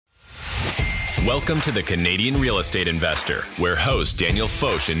Welcome to the Canadian Real Estate Investor, where hosts Daniel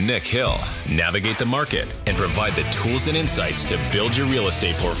Foch and Nick Hill navigate the market and provide the tools and insights to build your real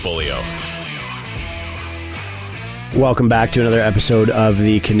estate portfolio. Welcome back to another episode of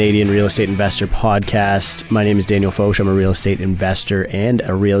the Canadian Real Estate Investor podcast. My name is Daniel Foch. I'm a real estate investor and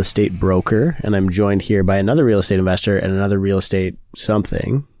a real estate broker, and I'm joined here by another real estate investor and another real estate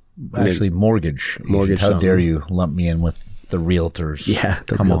something. Actually, mortgage. How something. dare you lump me in with the realtors? Yeah,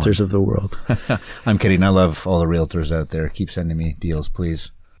 the realtors of the world. I'm kidding. I love all the realtors out there. Keep sending me deals,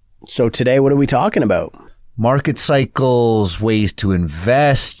 please. So today, what are we talking about? Market cycles, ways to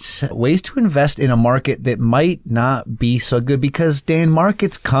invest in a market that might not be so good because, Dan,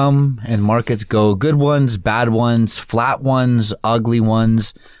 markets come and markets go. Good ones, bad ones, flat ones, ugly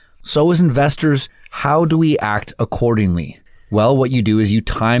ones. So as investors, how do we act accordingly? Well, what you do is you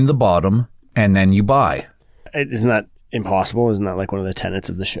time the bottom and then you buy. Isn't that impossible? Isn't that like one of the tenets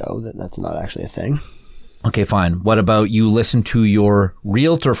of the show, that's not actually a thing? Okay, fine. What about you listen to your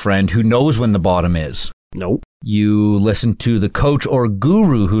realtor friend who knows when the bottom is? Nope. You listen to the coach or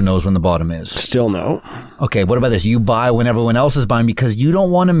guru who knows when the bottom is? Still no. Okay, what about this? You buy when everyone else is buying because you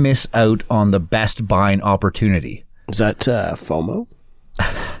don't want to miss out on the best buying opportunity. Is that FOMO?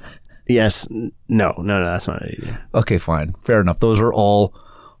 Yes. No, that's not it either. Okay, fine. Fair enough. Those are all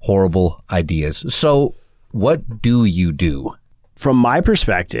horrible ideas. So what do you do? From my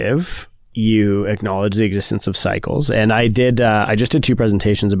perspective, you acknowledge the existence of cycles. And I just did two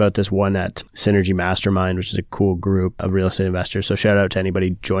presentations about this, one at Synergy Mastermind, which is a cool group of real estate investors. So shout out to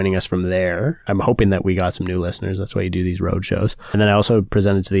anybody joining us from there. I'm hoping that we got some new listeners. That's why you do these road shows. And then I also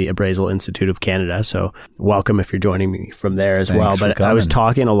presented to the Appraisal Institute of Canada. So welcome if you're joining me from there as well. But I was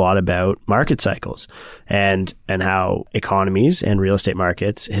talking a lot about market cycles and how economies and real estate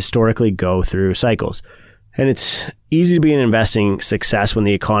markets historically go through cycles. And it's easy to be an investing success when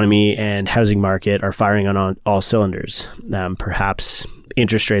the economy and housing market are firing on all cylinders. Perhaps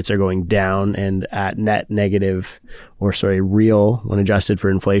interest rates are going down and at real, when adjusted for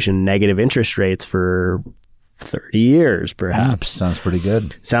inflation, negative interest rates for 30 years, perhaps. Sounds pretty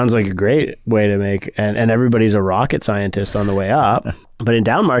good. Sounds like a great way to make, and everybody's a rocket scientist on the way up. But in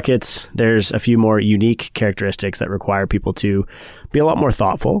down markets, there's a few more unique characteristics that require people to be a lot more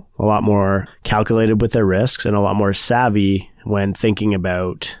thoughtful, a lot more calculated with their risks, and a lot more savvy when thinking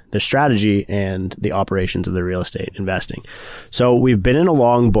about their strategy and the operations of their real estate investing. So we've been in a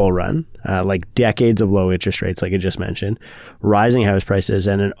long bull run, like decades of low interest rates, like I just mentioned, rising house prices,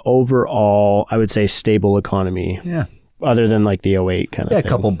 and an overall, I would say, stable economy. Yeah. Other than like the 08 kind of thing. Yeah, a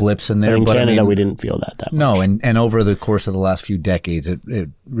couple blips in there. But in Canada, we didn't feel that much. No, and over the course of the last few decades, it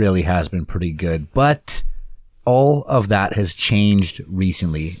really has been pretty good. But all of that has changed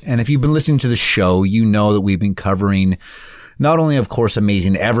recently. And if you've been listening to the show, you know that we've been covering not only, of course,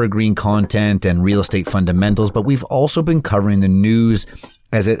 amazing evergreen content and real estate fundamentals, but we've also been covering the news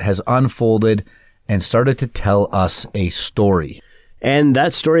as it has unfolded and started to tell us a story. And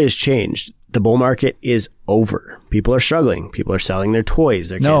that story has changed. The bull market is over. People are struggling. People are selling their toys.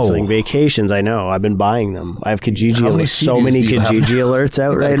 They're canceling vacations. I know. I've been buying them. I have Kijiji alerts. So many Kijiji alerts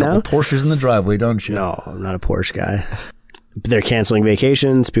out right now. Porsches in the driveway, don't you? No, I'm not a Porsche guy. They're canceling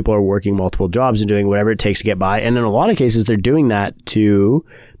vacations. People are working multiple jobs and doing whatever it takes to get by. And in a lot of cases, they're doing that to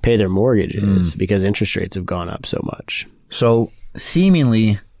pay their mortgages because interest rates have gone up so much. So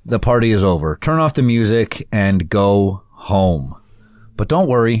seemingly the party is over. Turn off the music and go home. But don't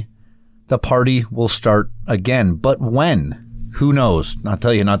worry. The party will start again. But when? Who knows? I'll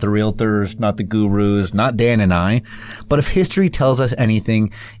tell you, not the realtors, not the gurus, not Dan and I. But if history tells us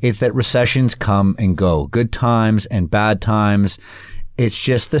anything, it's that recessions come and go. Good times and bad times. It's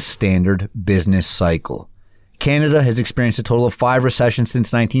just the standard business cycle. Canada has experienced a total of 5 recessions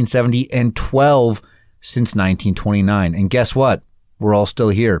since 1970 and 12 since 1929. And guess what? We're all still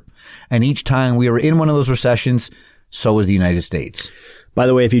here. And each time we were in one of those recessions, so was the United States. By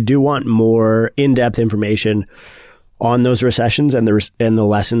the way, if you do want more in-depth information on those recessions and the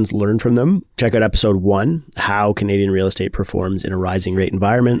lessons learned from them, check out episode 1, How Canadian Real Estate Performs in a Rising Rate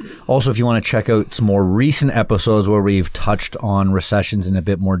Environment. Also, if you want to check out some more recent episodes where we've touched on recessions in a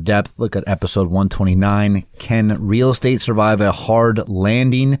bit more depth, look at episode 129, Can Real Estate Survive a Hard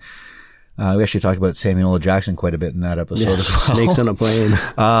Landing? We actually talked about Samuel L. Jackson quite a bit in that episode as well. Snakes on a plane.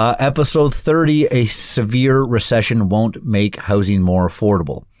 Episode 30, A Severe Recession Won't Make Housing More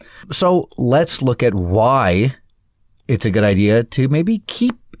Affordable. So let's look at why it's a good idea to maybe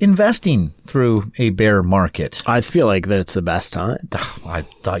keep investing through a bear market. I feel like that it's the best time. I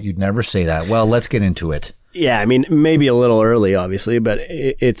thought you'd never say that. Well, let's get into it. Yeah, I mean, maybe a little early, obviously, but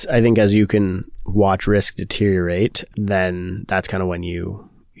it's, I think as you can watch risk deteriorate, then that's kind of when you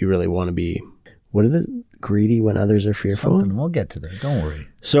really want to be what are the greedy when others are fearful? Something. We'll get to that. Don't worry.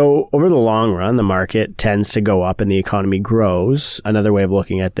 So over the long run, the market tends to go up and the economy grows. Another way of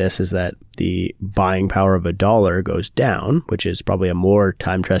looking at this is that the buying power of a dollar goes down, which is probably a more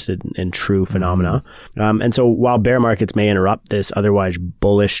time-tested and true phenomena. And so while bear markets may interrupt this otherwise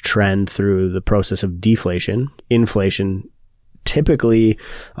bullish trend through the process of deflation, inflation typically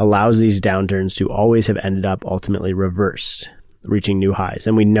allows these downturns to always have ended up ultimately reversed, reaching new highs.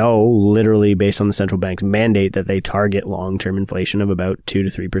 And we know literally based on the central bank's mandate that they target long-term inflation of about 2 to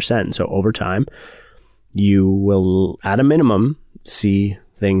 3%. So over time, you will at a minimum see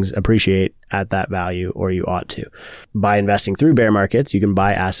things appreciate at that value, or you ought to. By investing through bear markets, you can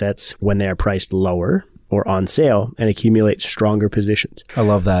buy assets when they are priced lower or on sale and accumulate stronger positions. I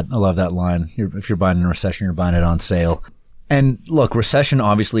love that. I love that line. If you're buying in a recession, you're buying it on sale. And look, recession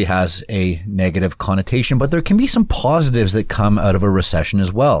obviously has a negative connotation, but there can be some positives that come out of a recession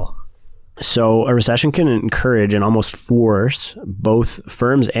as well. So a recession can encourage and almost force both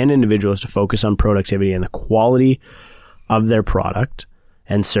firms and individuals to focus on productivity and the quality of their product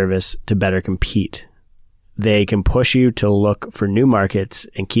and service to better compete. They can push you to look for new markets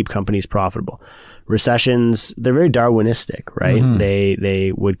and keep companies profitable. Recessions, they're very Darwinistic, right? Mm-hmm.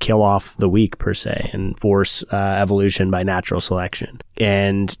 They would kill off the weak per se and force evolution by natural selection.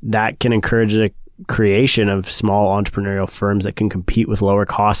 And that can encourage the creation of small entrepreneurial firms that can compete with lower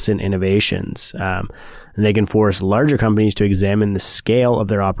costs and innovations. And they can force larger companies to examine the scale of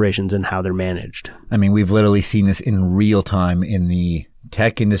their operations and how they're managed. I mean, we've literally seen this in real time in the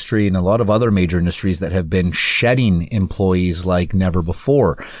tech industry and a lot of other major industries that have been shedding employees like never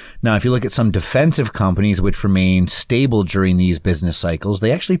before. Now, if you look at some defensive companies which remain stable during these business cycles,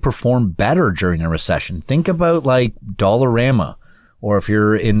 they actually perform better during a recession. Think about like Dollarama, or if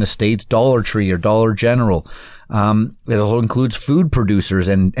you're in the States, Dollar Tree or Dollar General. It also includes food producers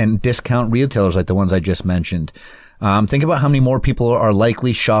and discount retailers like the ones I just mentioned. Think about how many more people are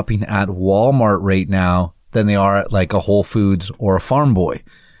likely shopping at Walmart right now than they are at like a Whole Foods or a Farm Boy.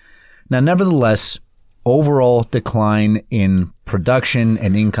 Now, nevertheless, overall decline in production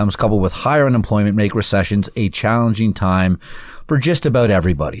and incomes coupled with higher unemployment make recessions a challenging time for just about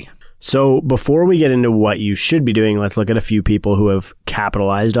everybody. So before we get into what you should be doing, let's look at a few people who have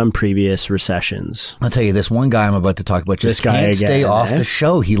capitalized on previous recessions. I'll tell you, this one guy I'm about to talk about just can't stay off the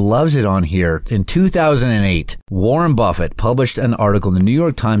show. He loves it on here. In 2008, Warren Buffett published an article in the New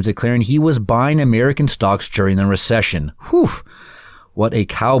York Times declaring he was buying American stocks during the recession. Whew. What a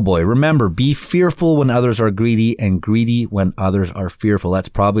cowboy. Remember, be fearful when others are greedy and greedy when others are fearful. That's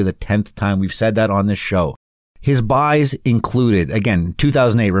probably the 10th time we've said that on this show. His buys included, again,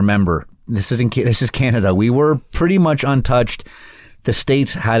 2008, remember, this is Canada. We were pretty much untouched. The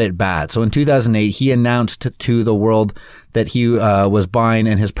States had it bad. So in 2008, he announced to the world that he was buying,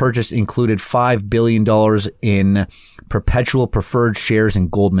 and his purchase included $5 billion in perpetual preferred shares in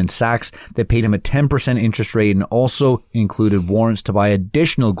Goldman Sachs that paid him a 10% interest rate and also included warrants to buy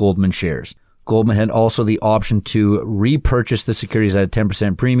additional Goldman shares. Goldman had also the option to repurchase the securities at a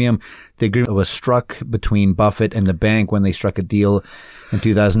 10% premium. The agreement was struck between Buffett and the bank when they struck a deal in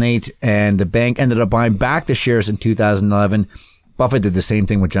 2008, and the bank ended up buying back the shares in 2011. Buffett did the same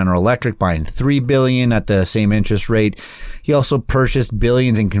thing with General Electric, buying $3 billion at the same interest rate. He also purchased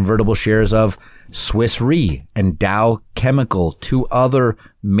billions in convertible shares of Swiss Re and Dow Chemical, two other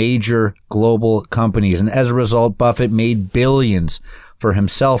major global companies. And as a result, Buffett made billions for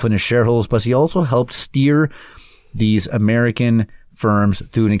himself and his shareholders, but he also helped steer these American firms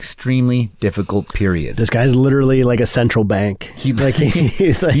through an extremely difficult period. This guy's literally like a central bank. He's like,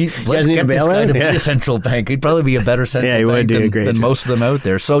 let's get this guy to be a central bank. He'd probably be a better central bank than most of them out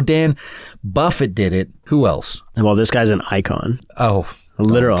there. So Dan, Buffett did it. Who else? Well, this guy's an icon. Oh,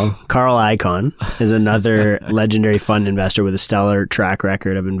 literal. Carl Icahn is another legendary fund investor with a stellar track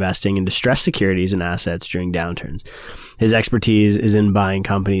record of investing in distressed securities and assets during downturns. His expertise is in buying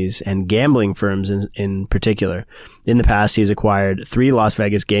companies and gambling firms in particular. In the past, he's acquired 3 Las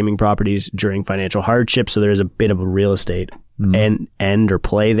Vegas gaming properties during financial hardship, so there is a bit of a real estate end or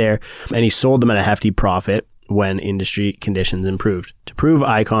play there. And he sold them at a hefty profit when industry conditions improved. To prove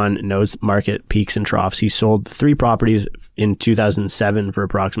Icahn knows market peaks and troughs, he sold 3 properties in 2007 for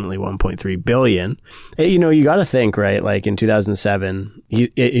approximately $1.3 billion. You know, you got to think, right? Like in 2007,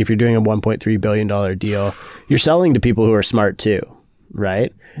 if you're doing a $1.3 billion deal, you're selling to people who are smart too.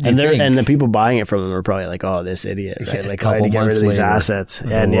 right? You And think? and the people buying it from him are probably like, oh, this idiot, right? Like, how did he get rid of these assets?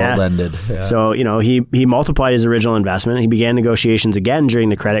 And ended. Yeah. So, he multiplied his original investment. He began negotiations again during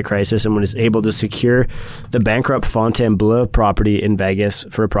the credit crisis and was able to secure the bankrupt Fontainebleau property in Vegas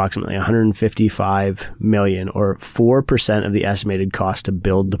for approximately $155 million, or 4% of the estimated cost to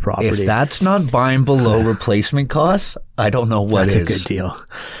build the property. If that's not buying below replacement costs, I don't know what That's is. a good deal.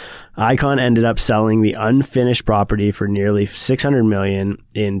 Icon ended up selling the unfinished property for nearly $600 million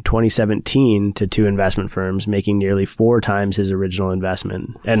in 2017 to two investment firms, making nearly 4 times his original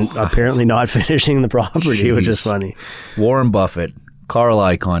investment, and apparently not finishing the property, which is funny. Warren Buffett, Carl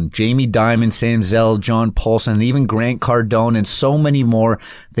Icahn, Jamie Dimon, Sam Zell, John Paulson, and even Grant Cardone, and so many more.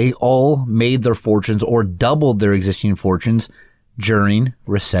 They all made their fortunes or doubled their existing fortunes during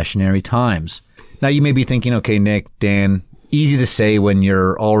recessionary times. Now you may be thinking, okay, Nick, Dan, easy to say when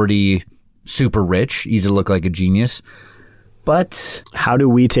you're already super rich, easy to look like a genius. But how do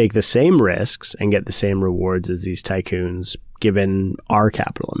we take the same risks and get the same rewards as these tycoons given our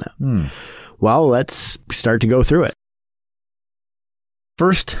capital amount? Well, let's start to go through it.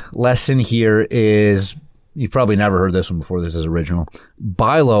 First lesson here is, you've probably never heard this one before, this is original.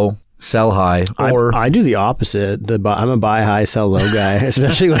 Buy low, sell high, or... I do the opposite. I'm a buy high, sell low guy,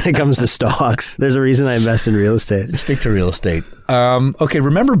 especially when it comes to stocks. There's a reason I invest in real estate. Stick to real estate. Okay,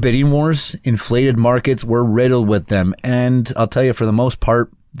 remember bidding wars? Inflated markets, we're riddled with them. And I'll tell you, for the most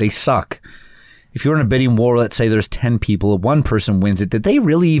part, they suck. If you're in a bidding war, let's say there's 10 people, one person wins it. Did they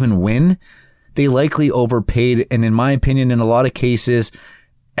really even win? They likely overpaid. And in my opinion, in a lot of cases,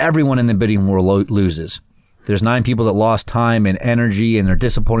 everyone in the bidding war loses. There's 9 people that lost time and energy and they're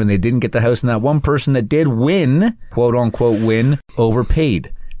disappointed they didn't get the house. And that one person that did win, quote unquote win,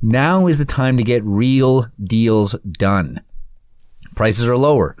 overpaid. Now is the time to get real deals done. Prices are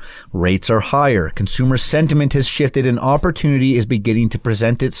lower. Rates are higher. Consumer sentiment has shifted and opportunity is beginning to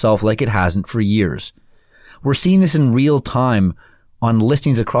present itself like it hasn't for years. We're seeing this in real time on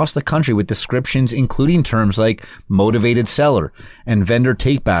listings across the country with descriptions including terms like motivated seller and vendor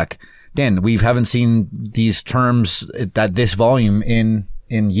takeback. Dan, we haven't seen these terms at this volume in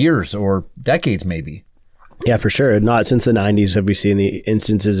years or decades maybe. Yeah, for sure. Not since the 90s have we seen the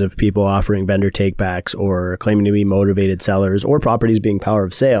instances of people offering vendor takebacks or claiming to be motivated sellers or properties being power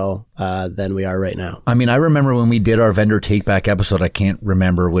of sale than we are right now. I mean, I remember when we did our vendor takeback episode, I can't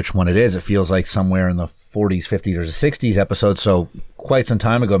remember which one it is. It feels like somewhere in the 40s, 50s, or 60s episode. So quite some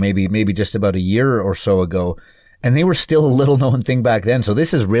time ago, maybe just about a year or so ago. And they were still a little known thing back then. So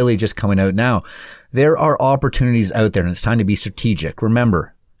this is really just coming out now. There are opportunities out there and it's time to be strategic.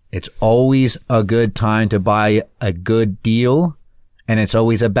 Remember, it's always a good time to buy a good deal and it's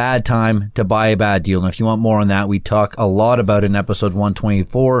always a bad time to buy a bad deal. And if you want more on that, we talk a lot about in episode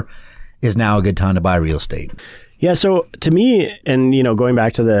 124, is now a good time to buy real estate. Yeah, so to me, and going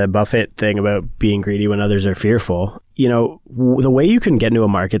back to the Buffett thing about being greedy when others are fearful, the way you can get into a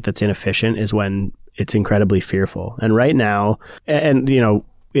market that's inefficient is when it's incredibly fearful. And right now, and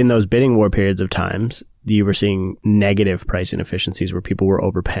in those bidding war periods of times, you were seeing negative price inefficiencies where people were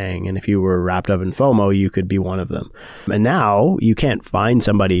overpaying. And if you were wrapped up in FOMO, you could be one of them. And now you can't find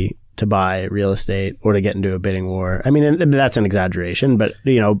somebody to buy real estate or to get into a bidding war. I mean, that's an exaggeration, but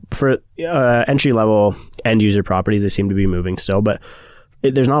for entry level end user properties, they seem to be moving still, but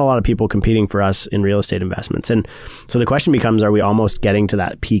there's not a lot of people competing for us in real estate investments. And so the question becomes, are we almost getting to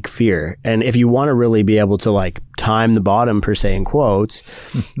that peak fear? And if you want to really be able to time the bottom, per se, in quotes,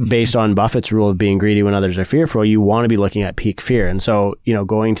 based on Buffett's rule of being greedy when others are fearful, you want to be looking at peak fear. And so,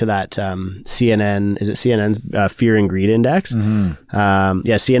 going to that CNN, is it CNN's Fear and Greed Index? Mm-hmm.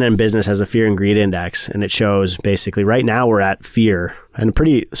 CNN Business has a Fear and Greed Index, and it shows basically right now we're at fear.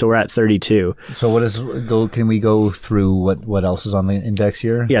 So we're at 32. So can we go through what else is on the index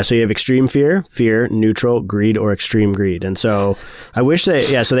here? Yeah, so you have extreme fear, neutral, greed, or extreme greed. And so I wish so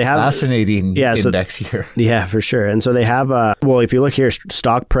they have fascinating index here. Yeah, for sure. And so they have if you look here,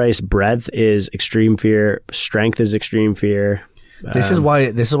 stock price breadth is extreme fear, strength is extreme fear. This is why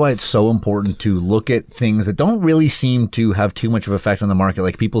it's so important to look at things that don't really seem to have too much of an effect on the market,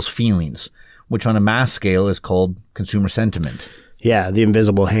 like people's feelings, which on a mass scale is called consumer sentiment. Yeah, the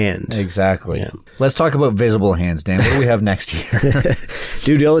invisible hand. Exactly. Yeah. Let's talk about visible hands, Dan. What do we have next here?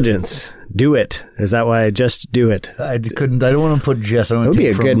 Due diligence. Do it. Is that why? Just do it. I don't want to put just. It would be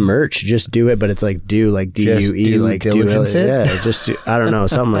a good merch. Just do it, but it's like do, like DUE, like diligence. Yeah, just do, I don't know,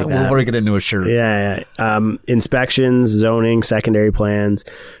 something like that. We'll work it into a shirt. Yeah. Inspections, zoning, secondary plans.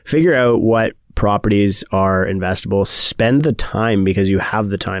 Figure out what properties are investable. Spend the time because you have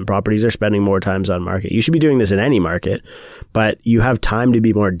the time. Properties are spending more times on market. You should be doing this in any market, but you have time to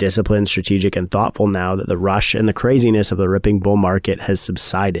be more disciplined, strategic, and thoughtful now that the rush and the craziness of the ripping bull market has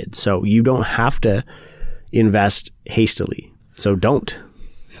subsided. So you don't have to invest hastily. So don't.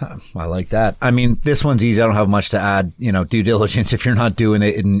 I like that. I mean, this one's easy. I don't have much to add. Due diligence, if you're not doing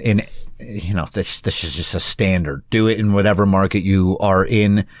it in this is just a standard. Do it in whatever market you are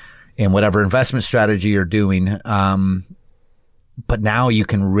in whatever investment strategy you're doing. But now you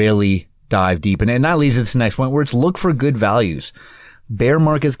can really dive deep. And that leads us to the next point, where it's look for good values. Bear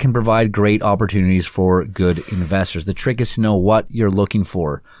markets can provide great opportunities for good investors. The trick is to know what you're looking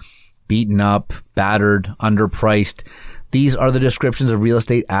for. Beaten up, battered, underpriced. These are the descriptions of real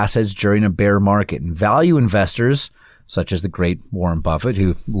estate assets during a bear market. And value investors, such as the great Warren Buffett,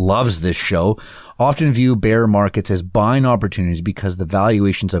 who loves this show, often view bear markets as buying opportunities because the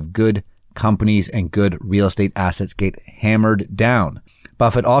valuations of good companies and good real estate assets get hammered down.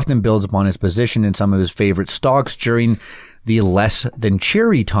 Buffett often builds upon his position in some of his favorite stocks during the less than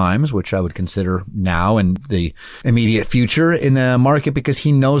cheery times, which I would consider now and the immediate future in the market, because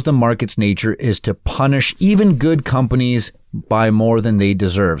he knows the market's nature is to punish even good companies by more than they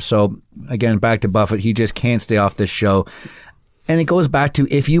deserve. So again, back to Buffett, he just can't stay off this show. And it goes back to,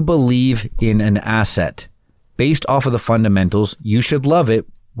 if you believe in an asset based off of the fundamentals, you should love it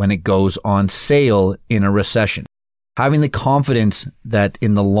when it goes on sale in a recession. Having the confidence that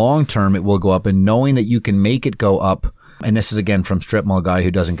in the long term it will go up, and knowing that you can make it go up. And this is again from Strip Mall guy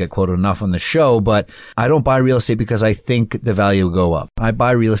who doesn't get quoted enough on the show, but I don't buy real estate because I think the value will go up. I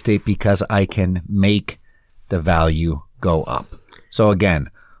buy real estate because I can make the value go up. So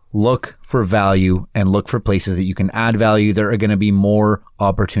again, look for value and look for places that you can add value. There are going to be more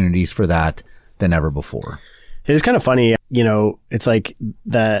opportunities for that than ever before. It is kind of funny, it's like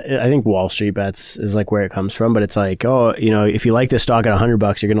that. I think Wall Street Bets is like where it comes from, but it's like, if you like this stock at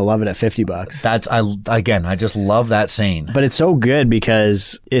 $100, you're going to love it at $50. I just love that saying. But it's so good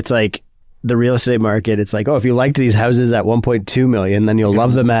because it's like the real estate market. It's like, if you liked these houses at 1.2 million, then you'll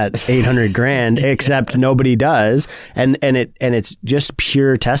love them at 800 grand, except nobody does. And it's just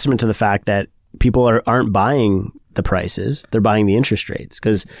pure testament to the fact that people aren't buying the prices, they're buying the interest rates,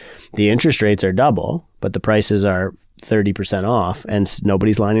 because the interest rates are double, but the prices are 30% off and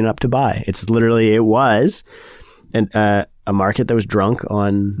nobody's lining up to buy. It was a market that was drunk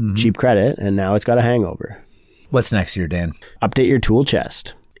on cheap credit, and now it's got a hangover. What's next year, Dan? Update your tool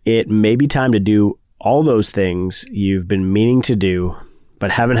chest. It may be time to do all those things you've been meaning to do,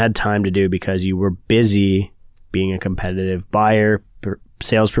 but haven't had time to do because you were busy being a competitive buyer,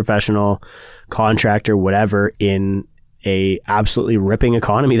 sales professional, contractor, whatever, in a absolutely ripping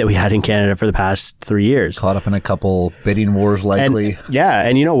economy that we had in Canada for the past 3 years. Caught up in a couple bidding wars, likely.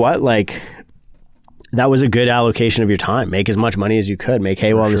 And you know what? That was a good allocation of your time. Make as much money as you could. Make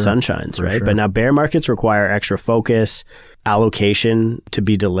hay while the sun shines, right? Sure. But now bear markets require extra focus, allocation to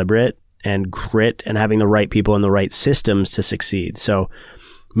be deliberate, and grit, and having the right people and the right systems to succeed. So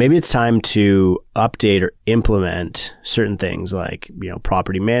maybe it's time to update or implement certain things like,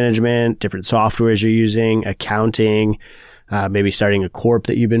 property management, different softwares you're using, accounting, maybe starting a corp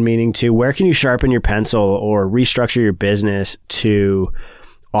that you've been meaning to. Where can you sharpen your pencil or restructure your business to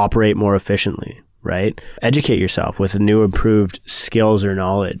operate more efficiently, right? Educate yourself with new improved skills or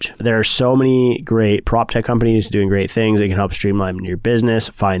knowledge. There are so many great prop tech companies doing great things that can help streamline your business.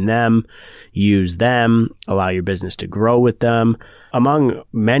 Find them, use them, allow your business to grow with them. Among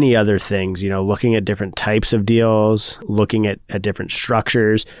many other things, looking at different types of deals, looking at different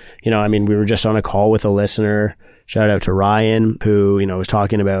structures. We were just on a call with a listener, shout out to Ryan, who, was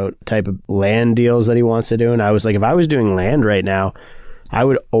talking about type of land deals that he wants to do. And I was like, if I was doing land right now, I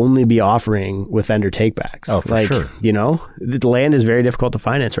would only be offering with vendor takebacks. Oh, for sure. The land is very difficult to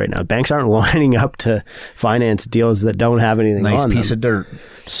finance right now. Banks aren't lining up to finance deals that don't have anything on them. Nice piece of dirt.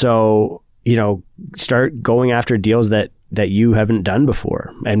 So, start going after deals that you haven't done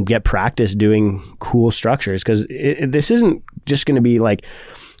before and get practice doing cool structures, because this isn't just going to be like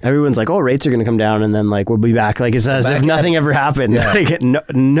everyone's like, rates are going to come down and then we'll be back. It's as if nothing ever happened. Yeah.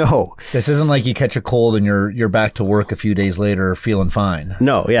 No. This isn't like you catch a cold and you're back to work a few days later feeling fine.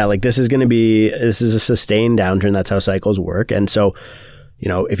 No. Yeah. This is a sustained downturn. That's how cycles work. And so,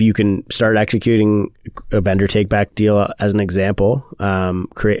 if you can start executing a vendor take-back deal as an example,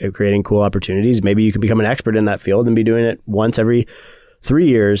 creating cool opportunities, maybe you can become an expert in that field and be doing it once every 3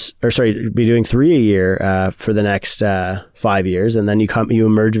 years, be doing 3 a year for the next 5 years, and then you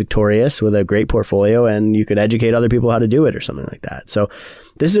emerge victorious with a great portfolio, and you could educate other people how to do it or something like that. So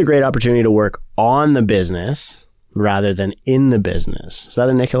this is a great opportunity to work on the business rather than in the business. Is that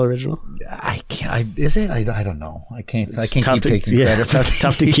a Nick Hill original? I can't. Is it? I don't know. I can't keep taking credit.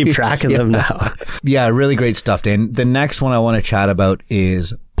 Tough to keep track of them now. Yeah, really great stuff, Dan. The next one I want to chat about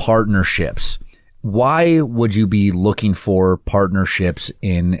is partnerships. Why would you be looking for partnerships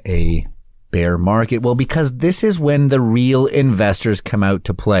in a bear market? Well, because this is when the real investors come out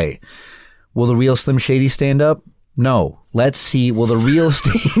to play. Will the real Slim Shady stand up? No. Let's see. Will the real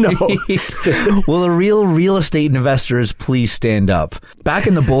estate will the real estate investors please stand up? Back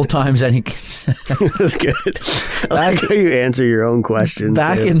in the bull times, that's good. I like how you answer your own questions.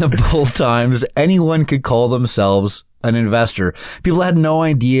 Back in the bull times, anyone could call themselves an investor. People had no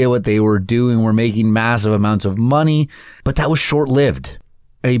idea what they were doing, were making massive amounts of money, but that was short-lived.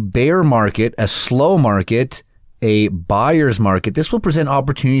 A bear market, a slow market, a buyer's market, this will present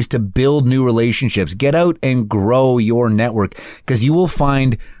opportunities to build new relationships. Get out and grow your network, because you will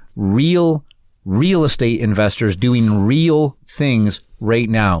find real estate investors doing real things right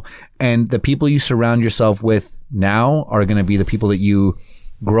now. And the people you surround yourself with now are going to be the people that you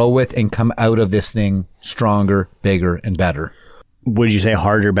grow with and come out of this thing stronger, bigger, and better. Would you say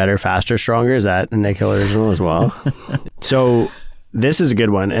harder, better, faster, stronger? Is that a Nick Hill original as well? So this is a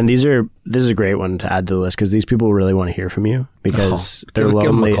good one. And this is a great one to add to the list, because these people really want to hear from you, because they're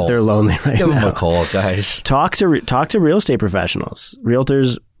lonely. They're lonely right now. Give them a call, guys. Talk to real estate professionals,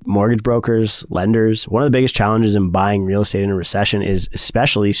 realtors, mortgage brokers, lenders. One of the biggest challenges in buying real estate in a recession is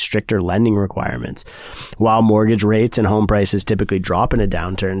especially stricter lending requirements. While mortgage rates and home prices typically drop in a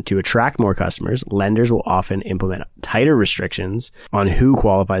downturn, to attract more customers, lenders will often implement tighter restrictions on who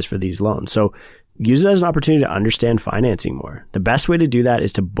qualifies for these loans. So use it as an opportunity to understand financing more. The best way to do that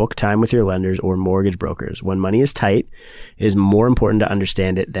is to book time with your lenders or mortgage brokers. When money is tight, it is more important to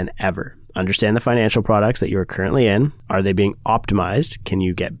understand it than ever. Understand the financial products that you are currently in. Are they being optimized? Can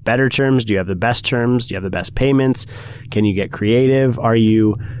you get better terms? Do you have the best terms? Do you have the best payments? Can you get creative? Are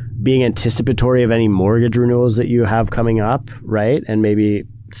you being anticipatory of any mortgage renewals that you have coming up, right? And maybe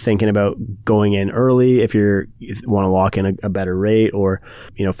thinking about going in early if you want to lock in a better rate, or,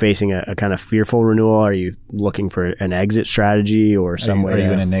 facing a kind of fearful renewal. Are you looking for an exit strategy or some way? Are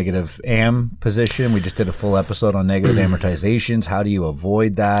you in a negative AM position? We just did a full episode on negative amortizations. How do you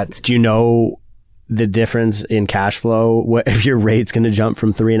avoid that? Do you know the difference in cash flow? What if your rate's going to jump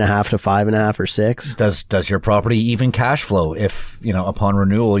from 3.5 to 5.5 or 6? Does your property even cash flow if upon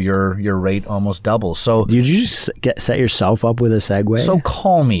renewal your rate almost doubles? So did you just set yourself up with a segue? So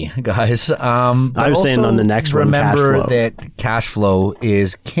call me, guys. I was saying on the next one, remember that cash flow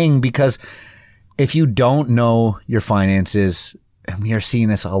is king, because if you don't know your finances, and we are seeing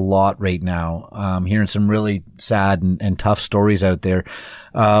this a lot right now, hearing some really sad and tough stories out there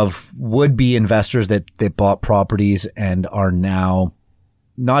of would-be investors that bought properties and are now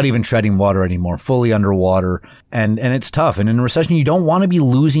not even treading water anymore, fully underwater. And it's tough. And in a recession, you don't want to be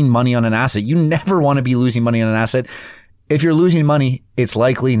losing money on an asset. You never want to be losing money on an asset. If you're losing money, it's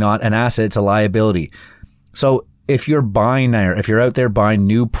likely not an asset, it's a liability. So if you're buying there, if you're out there buying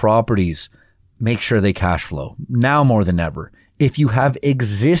new properties, make sure they cash flow now more than ever. If you have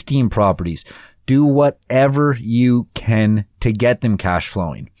existing properties, do whatever you can to get them cash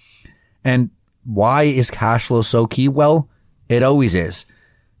flowing. And why is cash flow so key? Well, it always is,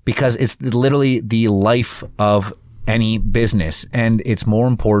 because it's literally the life of any business, and it's more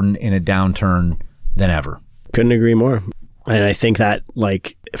important in a downturn than ever. Couldn't agree more. And I think that,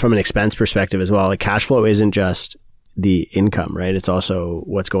 from an expense perspective as well, cash flow isn't just the income, right? It's also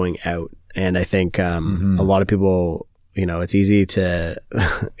what's going out. And I think a lot of people, it's easy to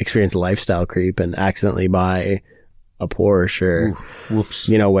experience lifestyle creep and accidentally buy a Porsche or, whoops,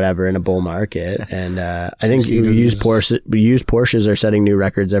 whatever in a bull market. And I think used Porsches are setting new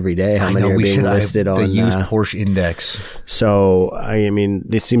records every day. How many are being listed on the used Porsche index? So,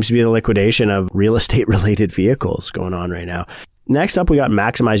 this seems to be the liquidation of real estate related vehicles going on right now. Next up, we got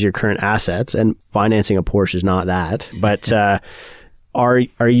maximize your current assets, and financing a Porsche is not that. But are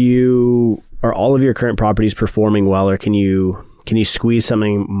all of your current properties performing well, or can you squeeze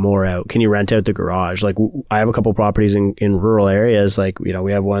something more out? Can you rent out the garage? I have a couple properties in rural areas.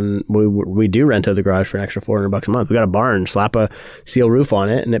 We have one, we do rent out the garage for an extra $400 a month. We got a barn, slap a steel roof on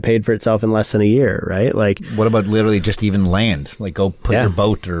it, and it paid for itself in less than a year, right? What about literally just even land? Go put your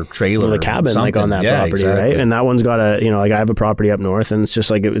boat or trailer or a cabin on that property, exactly. Right? And that one's got I have a property up north, and it's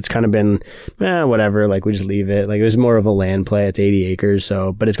just it's kind of been, whatever, we just leave it. It was more of a land play. It's 80 acres.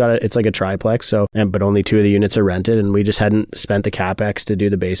 So, but it's like a triplex. So, but only 2 of the units are rented, and we just hadn't spent the capex to do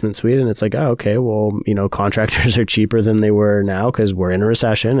the basement suite. And it's okay, well, contractors are cheaper than they were now because we're in a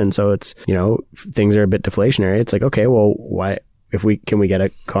recession. And so it's, things are a bit deflationary. It's okay, well, why, can we get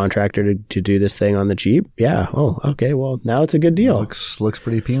a contractor to do this thing on the cheap? Yeah. Oh, okay. Well, now it's a good deal. Looks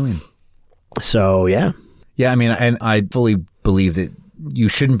pretty appealing. So, yeah. Yeah, I mean, and I fully believe that you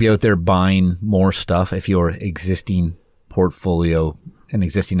shouldn't be out there buying more stuff if your existing portfolio and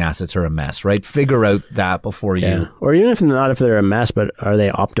existing assets are a mess, right? Figure out that before you... Or even if they're a mess, but are they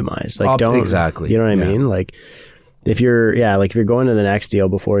optimized? Like, exactly. You know what I mean? Like, if you're going to the next deal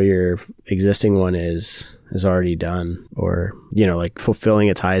before your existing one is already done, or, you know, like fulfilling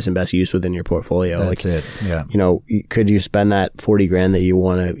its highest and best use within your portfolio. That's it. Yeah. You know, could you spend that 40 grand that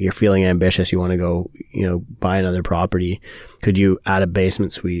you're feeling ambitious, you want to go, you know, buy another property? Could you add a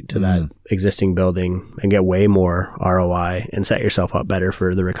basement suite to that existing building and get way more ROI and set yourself up better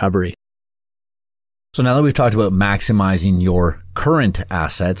for the recovery? So now that we've talked about maximizing your current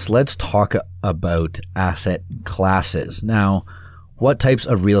assets, let's talk about asset classes. Now, what types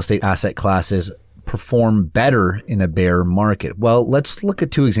of real estate asset classes perform better in a bear market? Well, let's look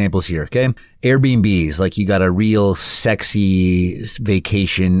at two examples here, okay? Airbnbs, like you got a real sexy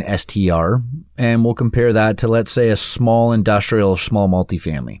vacation STR, and we'll compare that to, let's say, a small industrial, small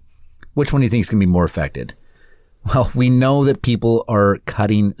multifamily. Which one do you think is going to be more affected? Well, we know that people are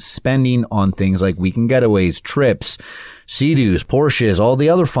cutting spending on things like weekend getaways, trips, Sea-Doos, Porsches, all the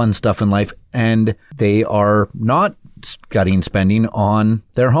other fun stuff in life, and they are not cutting spending on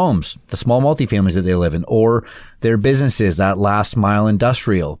their homes, the small multifamilies that they live in, or their businesses, that last mile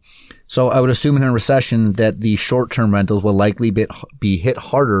industrial. So I would assume in a recession that the short-term rentals will likely be hit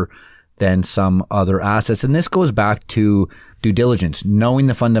harder than some other assets. And this goes back to due diligence, knowing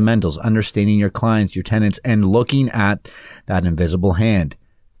the fundamentals, understanding your clients, your tenants, and looking at that invisible hand,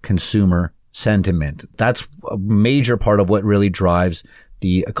 consumer sentiment. That's a major part of what really drives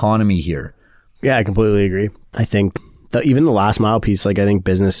the economy here. Yeah, I completely agree. I think even the last mile piece, like I think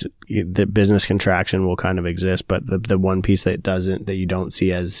the business contraction will kind of exist, but the one piece that you don't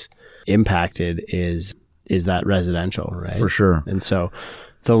see as impacted is that residential, right? For sure. And so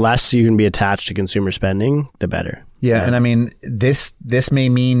the less you can be attached to consumer spending, the better. Yeah. And I mean, this may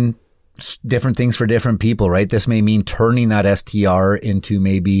mean different things for different people, right? This may mean turning that STR into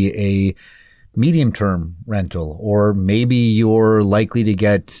maybe a medium-term rental, or maybe you're likely to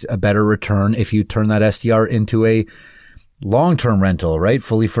get a better return if you turn that STR into a long-term rental, right?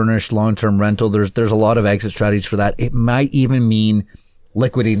 Fully furnished long-term rental. There's a lot of exit strategies for that. It might even mean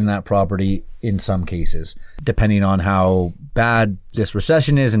liquidating that property in some cases, depending on how bad this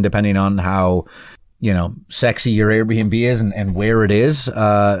recession is and depending on how, you know, sexy your Airbnb is and where it is.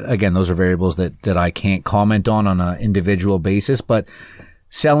 Again, those are variables that I can't comment on an individual basis, but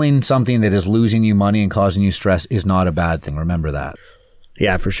selling something that is losing you money and causing you stress is not a bad thing. Remember that.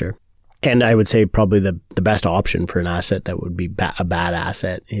 Yeah, for sure. And I would say probably the best option for an asset that would be a bad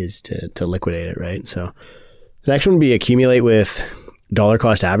asset is to liquidate it, right? So the next one would be accumulate with dollar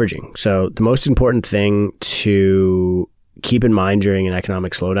cost averaging. So the most important thing to keep in mind during an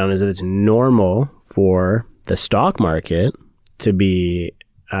economic slowdown is that it's normal for the stock market to be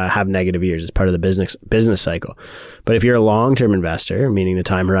have negative years as part of the business cycle. But if you're a long-term investor, meaning the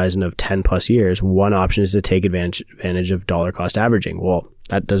time horizon of 10 plus years, one option is to take advantage of dollar cost averaging. Well,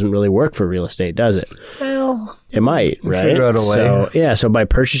 that doesn't really work for real estate, does it? Well, it might, right? Figure out a way. So by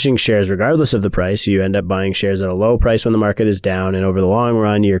purchasing shares regardless of the price, you end up buying shares at a low price when the market is down, and over the long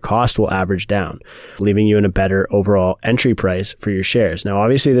run, your cost will average down, leaving you in a better overall entry price for your shares. Now,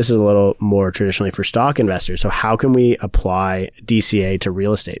 obviously, this is a little more traditionally for stock investors. So how can we apply DCA to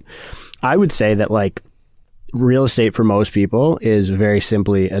real estate? I would say that like real estate for most people is very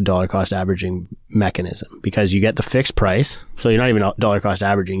simply a dollar cost averaging mechanism, because you get the fixed price. So you're not even dollar cost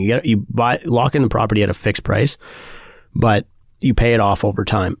averaging. You lock in the property at a fixed price, but you pay it off over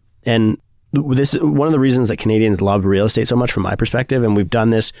time. And this is one of the reasons that Canadians love real estate so much from my perspective. And we've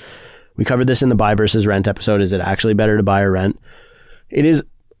done this. We covered this in the buy versus rent episode. Is it actually better to buy or rent? It is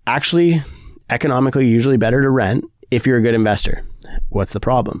actually economically usually better to rent if you're a good investor. What's the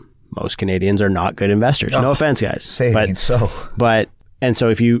problem? Most Canadians are not good investors. No offense, guys. And so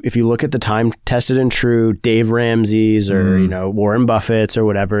if you look at the time tested and true Dave Ramsey's or Warren Buffett's or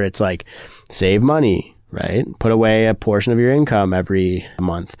whatever, it's like save money, right? Put away a portion of your income every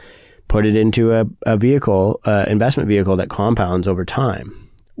month. Put it into a vehicle, investment vehicle that compounds over time.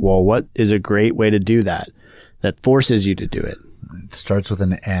 Well, what is a great way to do that forces you to do it? It starts with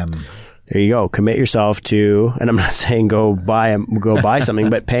an M. There you go. Commit yourself to, and I'm not saying go buy something,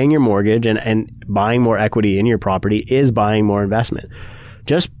 but paying your mortgage and buying more equity in your property is buying more investment.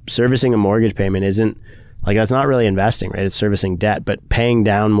 Just servicing a mortgage payment isn't like, that's not really investing, right? It's servicing debt, but paying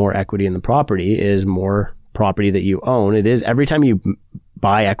down more equity in the property is more property that you own. It is every time you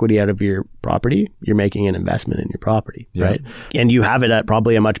buy equity out of your property, you're making an investment in your property, right? And you have it at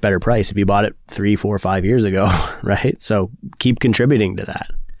probably a much better price if you bought it 3, 4, 5 years ago, right? So keep contributing to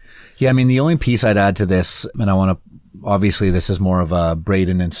that. Yeah, I mean, the only piece I'd add to this, and I want to, obviously this is more of a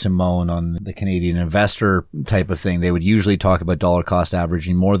Braden and Simone on the Canadian investor type of thing. They would usually talk about dollar cost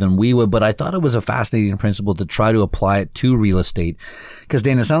averaging more than we would, but I thought it was a fascinating principle to try to apply it to real estate. Because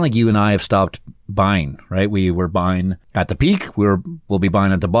Dan, it's not like you and I have stopped buying, right? We were buying at the peak. We'll be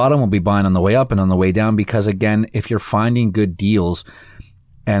buying at the bottom. We'll be buying on the way up and on the way down. Because again, if you're finding good deals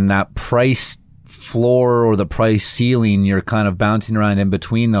and that price floor or the price ceiling, you're kind of bouncing around in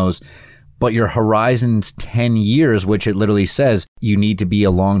between those, but your horizon's 10 years, which it literally says you need to be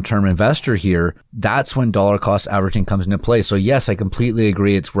a long-term investor here, that's when dollar cost averaging comes into play. So yes, I completely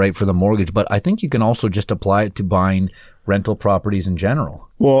agree it's right for the mortgage, but I think you can also just apply it to buying rental properties in general.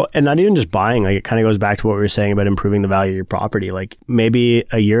 Well, and not even just buying, like it kind of goes back to what we were saying about improving the value of your property. Like maybe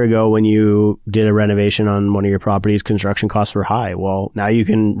a year ago when you did a renovation on one of your properties, construction costs were high. Well, now you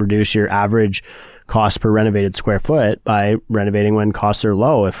can reduce your average cost per renovated square foot by renovating when costs are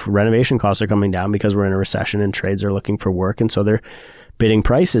low. If renovation costs are coming down because we're in a recession and trades are looking for work, and so they're bidding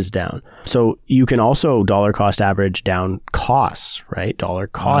prices down. So you can also dollar cost average down costs, right? Dollar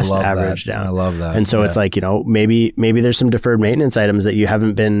cost average down. I love that. And so it's like, you know, maybe there's some deferred maintenance items that you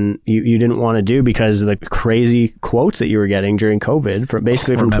haven't been, you didn't want to do because of the crazy quotes that you were getting during COVID from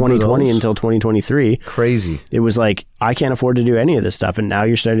 2020 until 2023. Crazy. It was like, I can't afford to do any of this stuff. And now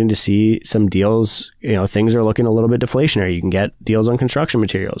you're starting to see some deals, you know, things are looking a little bit deflationary. You can get deals on construction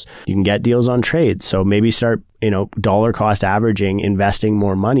materials. You can get deals on trades. So maybe start, you know, dollar cost averaging, investing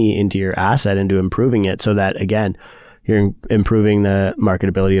more money into your asset, into improving it so that, again, you're improving the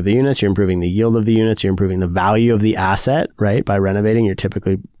marketability of the units, you're improving the yield of the units, you're improving the value of the asset, right? By renovating, you're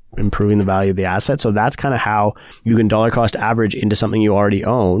typically improving the value of the asset. So that's kind of how you can dollar cost average into something you already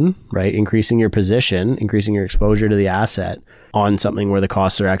own, right? Increasing your position, increasing your exposure to the asset on something where the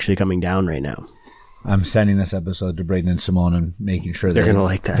costs are actually coming down right now. I'm sending this episode to Braden and Simone and making sure they're going to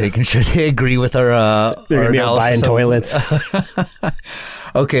like that. Making sure they agree with our they're going to be buying toilets.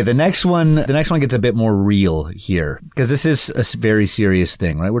 Okay, the next one gets a bit more real here because this is a very serious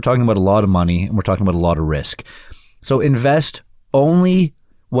thing, right? We're talking about a lot of money and we're talking about a lot of risk. So invest only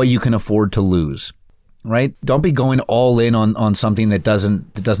what you can afford to lose, right? Don't be going all in on something that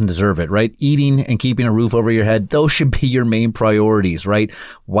doesn't deserve it, right? Eating and keeping a roof over your head, those should be your main priorities, right?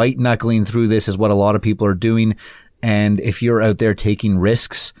 White knuckling through this is what a lot of people are doing. And if you're out there taking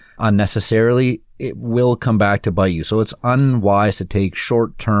risks unnecessarily, it will come back to bite you. So it's unwise to take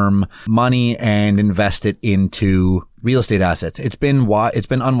short-term money and invest it into real estate assets. It's been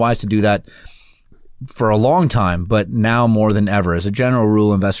unwise to do that for a long time, but now more than ever. As a general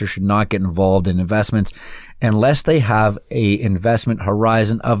rule, investors should not get involved in investments unless they have a investment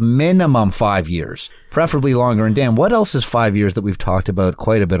horizon of minimum 5 years, preferably longer. And Dan, what else is 5 years that we've talked about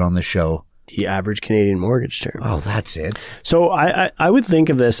quite a bit on the show? The average Canadian mortgage term. Oh, that's it. So I would think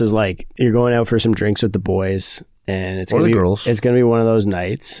of this as like you're going out for some drinks with the boys, and it's going to be girls. It's going to be one of those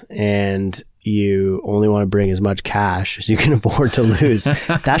nights, and you only want to bring as much cash as you can afford to lose.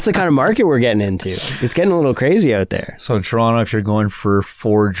 That's the kind of market we're getting into. It's getting a little crazy out there. So in Toronto, if you're going for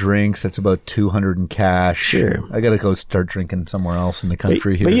 4 drinks, that's about 200 in cash. Sure. I got to go start drinking somewhere else in the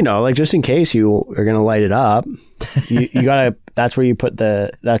country here. But you know, like just in case you are going to light it up, you got to, that's where you put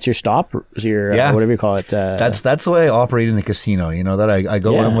that's your stop, your whatever you call it. That's the way I operate in the casino. You know, that I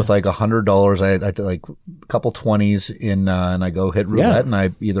go in with like $100. I do like a couple 20s in, and I go hit roulette and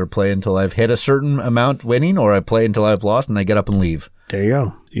I either play until I've hit a certain amount winning or I play until I've lost and I get up and leave. There you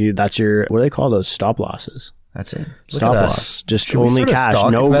go. That's your, what do they call those? Stop losses. That's it. Stop loss. Just only cash.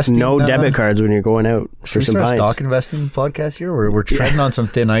 No debit cards when you're going out for some pints. Stock investing podcast here? We're treading on some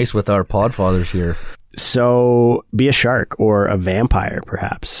thin ice with our podfathers here. So be a shark or a vampire,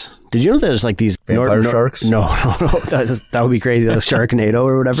 perhaps. Did you know there's like these vampire sharks? No. That would be crazy. Like Sharknado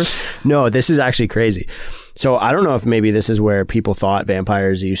or whatever. No, this is actually crazy. So I don't know if maybe this is where people thought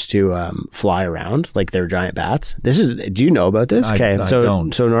vampires used to fly around like they're giant bats. Do you know about this? Okay, I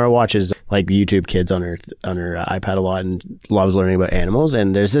don't. So Nora watches like YouTube Kids on her iPad a lot and loves learning about animals.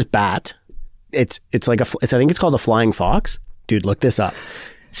 And there's this bat. It's like I think it's called a flying fox. Dude, look this up.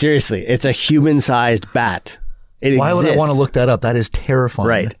 Seriously, it's a human-sized bat. Why would I want to look that up? That is terrifying.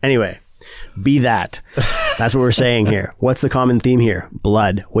 Right. Anyway, be that. That's what we're saying here. What's the common theme here?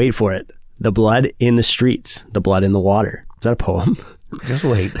 Blood. Wait for it. The blood in the streets. The blood in the water. Is that a poem? Just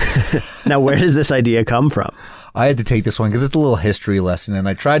wait. Now, where does this idea come from? I had to take this one because it's a little history lesson, and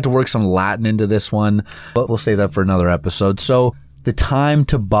I tried to work some Latin into this one, but we'll save that for another episode. So The time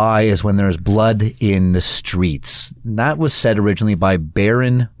to buy is when there's blood in the streets. And that was said originally by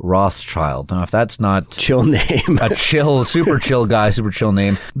Baron Rothschild. Now, if that's not Chill name. a chill, super chill guy, super chill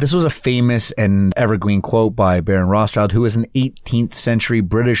name. This was a famous and evergreen quote by Baron Rothschild, who was an 18th century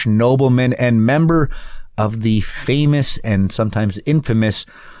British nobleman and member of the famous and sometimes infamous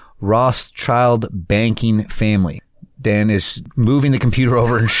Rothschild banking family. Dan is moving the computer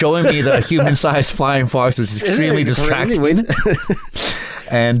over and showing me the human-sized flying fox, which is extremely distracting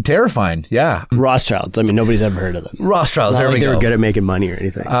and terrifying. Yeah. Rothschilds. I mean, nobody's ever heard of them. Rothschilds, there we They go. were good at making money or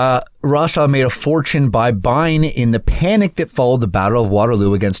anything. Rothschild made a fortune by buying in the panic that followed the Battle of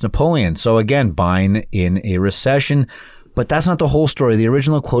Waterloo against Napoleon. So again, buying in a recession. But that's not the whole story. The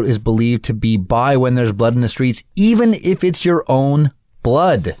original quote is believed to be buy when there's blood in the streets, even if it's your own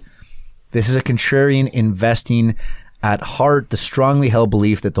blood. This is a contrarian investing at heart, the strongly held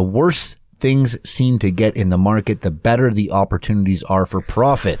belief that the worse things seem to get in the market, the better the opportunities are for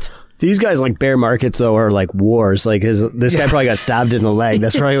profit. These guys like bear markets though are like wars. Like this guy probably got stabbed in the leg.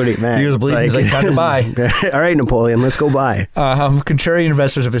 That's probably what he meant. He was bleeding. He's like, time to buy. All right, Napoleon, let's go buy. Contrarian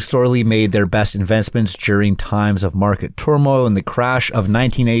investors have historically made their best investments during times of market turmoil. In the crash of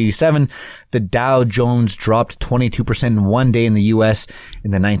 1987, the Dow Jones dropped 22% in one day in the U.S. In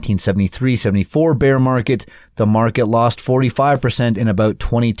the 1973-74 bear market, the market lost 45% in about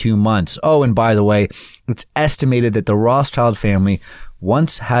 22 months. Oh, and by the way, it's estimated that the Rothschild family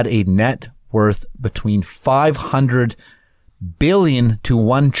once had a net worth between $500 billion to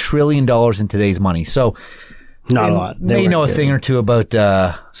 $1 trillion in today's money. So, Not a lot. They know a thing or two about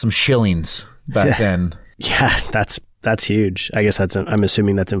some shillings back then. Yeah, that's huge. I guess I'm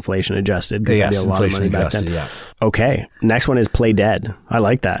assuming that's inflation adjusted. Yes, a lot of money back then. Yeah. Okay, next one is Play Dead. I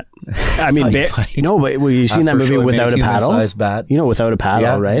like that. I mean, Funny. you know, but you seen that movie Without a Paddle? Bat. You know, Without a Paddle,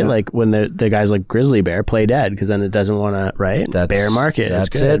 Yeah, right? yeah. Like when the guy's like grizzly bear, play dead, because then it doesn't want to, right? Bear market. That's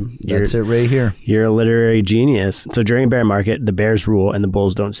good. it. That's it right here. You're a literary genius. So during a bear market, the bears rule and the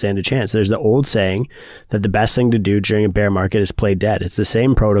bulls don't stand a chance. There's the old saying that the best thing to do during a bear market is play dead. It's the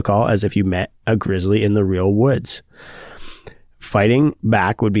same protocol as if you met a grizzly in the real woods. Fighting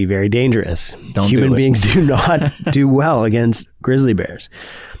back would be very dangerous. Human beings do not do well against grizzly bears.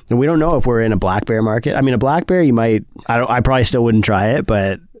 And we don't know if we're in a black bear market. I mean, a black bear, you might, I probably still wouldn't try it,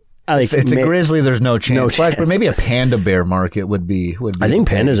 but If it's a grizzly, there's no chance. No chance. But maybe a panda bear market would be I think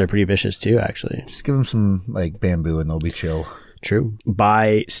okay. pandas are pretty vicious too, actually. Just give them some like bamboo and they'll be chill. True.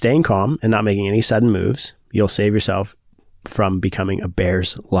 By staying calm and not making any sudden moves, you'll save yourself from becoming a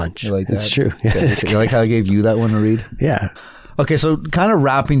bear's lunch. You like that? It's true. You like how I gave you that one to read? Yeah. Okay, so kind of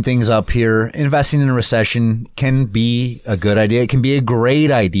wrapping things up here, investing in a recession can be a good idea. It can be a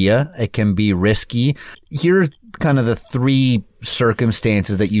great idea. It can be risky. Here are kind of the three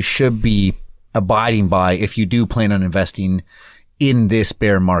circumstances that you should be abiding by if you do plan on investing in this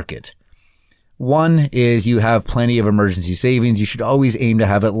bear market. One is you have plenty of emergency savings. You should always aim to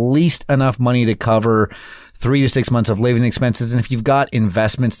have at least enough money to cover 3 to 6 months of living expenses. And if you've got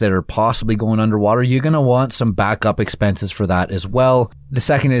investments that are possibly going underwater, you're going to want some backup expenses for that as well. The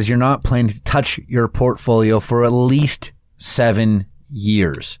second is you're not planning to touch your portfolio for at least 7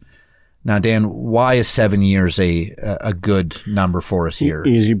 years. Now, Dan, why is 7 years a good number for us here?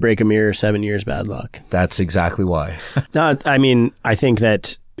 You break a mirror, 7 years bad luck. That's exactly why. No, I mean, I think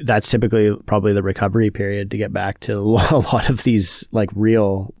that's typically probably the recovery period to get back to a lot of these like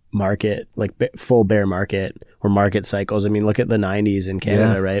real market, like full bear market or market cycles. I mean, look at the 90s in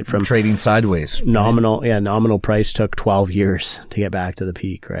Canada, right? From trading sideways. Nominal price took 12 years to get back to the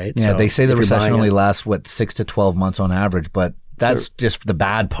peak, right? Yeah, So they say the if you're recession buying only it- lasts, 6 to 12 months on average, but that's just the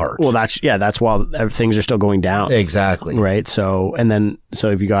bad part. Well, that's while things are still going down. Exactly. Right. So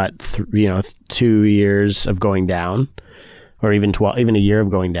if you got 2 years of going down, or even a year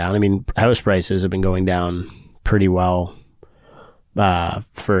of going down. I mean, house prices have been going down pretty well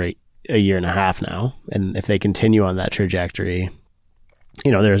for a year and a half now, and if they continue on that trajectory,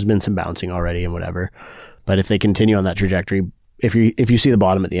 there's been some bouncing already and whatever. But if they continue on that trajectory, if you see the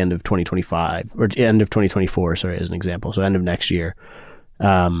bottom at the end of 2025 or end of 2024, sorry, as an example, so end of next year.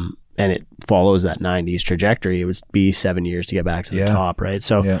 And it follows that 90s trajectory, it would be 7 years to get back to the top, right?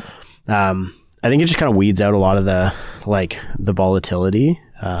 So, I think it just kind of weeds out a lot of the volatility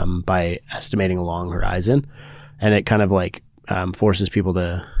by estimating a long horizon, and it kind of forces people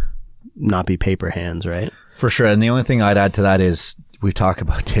to not be paper hands, right? For sure. And the only thing I'd add to that is we've talked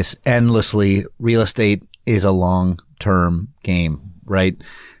about this endlessly. Real estate is a long-term game, right?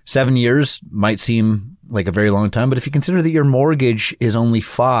 7 years might seem like a very long time, but if you consider that your mortgage is only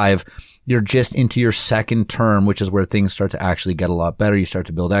 5, you're just into your second term, which is where things start to actually get a lot better. You start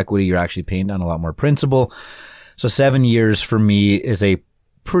to build equity. You're actually paying down a lot more principal. So 7 years for me is a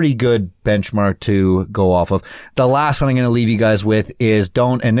pretty good benchmark to go off of. The last one I'm going to leave you guys with is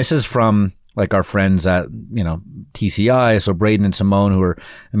and this is from like our friends at, TCI, so Braden and Simone, who are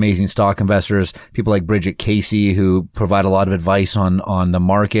amazing stock investors, people like Bridget Casey, who provide a lot of advice on the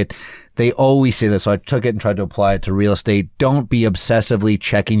market. They always say this, so I took it and tried to apply it to real estate. Don't be obsessively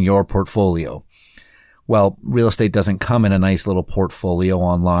checking your portfolio. Well, real estate doesn't come in a nice little portfolio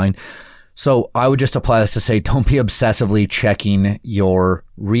online. So I would just apply this to say, don't be obsessively checking your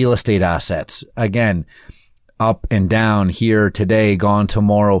real estate assets. Again, up and down, here today, gone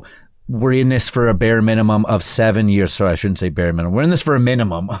tomorrow. We're in this for a bare minimum of 7 years. Sorry, I shouldn't say bare minimum. We're in this for a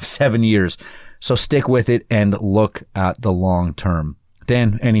minimum of 7 years. So stick with it and look at the long term.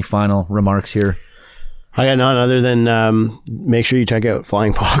 Dan, any final remarks here? I got none other than make sure you check out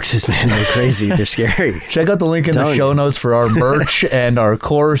flying foxes, man. They're crazy. They're scary. Check out the link in the show notes for our merch and our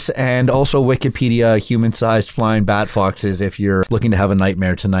course, and also Wikipedia human-sized flying bat foxes if you're looking to have a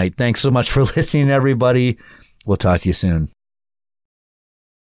nightmare tonight. Thanks so much for listening, everybody. We'll talk to you soon.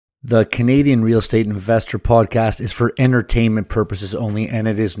 The Canadian Real Estate Investor Podcast is for entertainment purposes only, and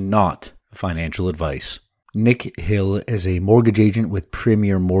it is not financial advice. Nick Hill is a mortgage agent with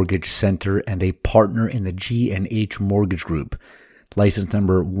Premier Mortgage Center and a partner in the G&H Mortgage Group. License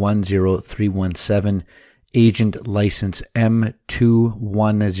number 10317, agent license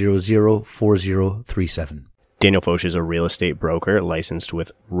M21004037. Daniel Foch is a real estate broker licensed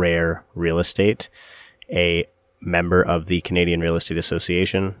with Rare Real Estate, a member of the Canadian Real Estate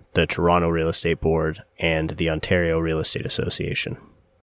Association, the Toronto Real Estate Board, and the Ontario Real Estate Association.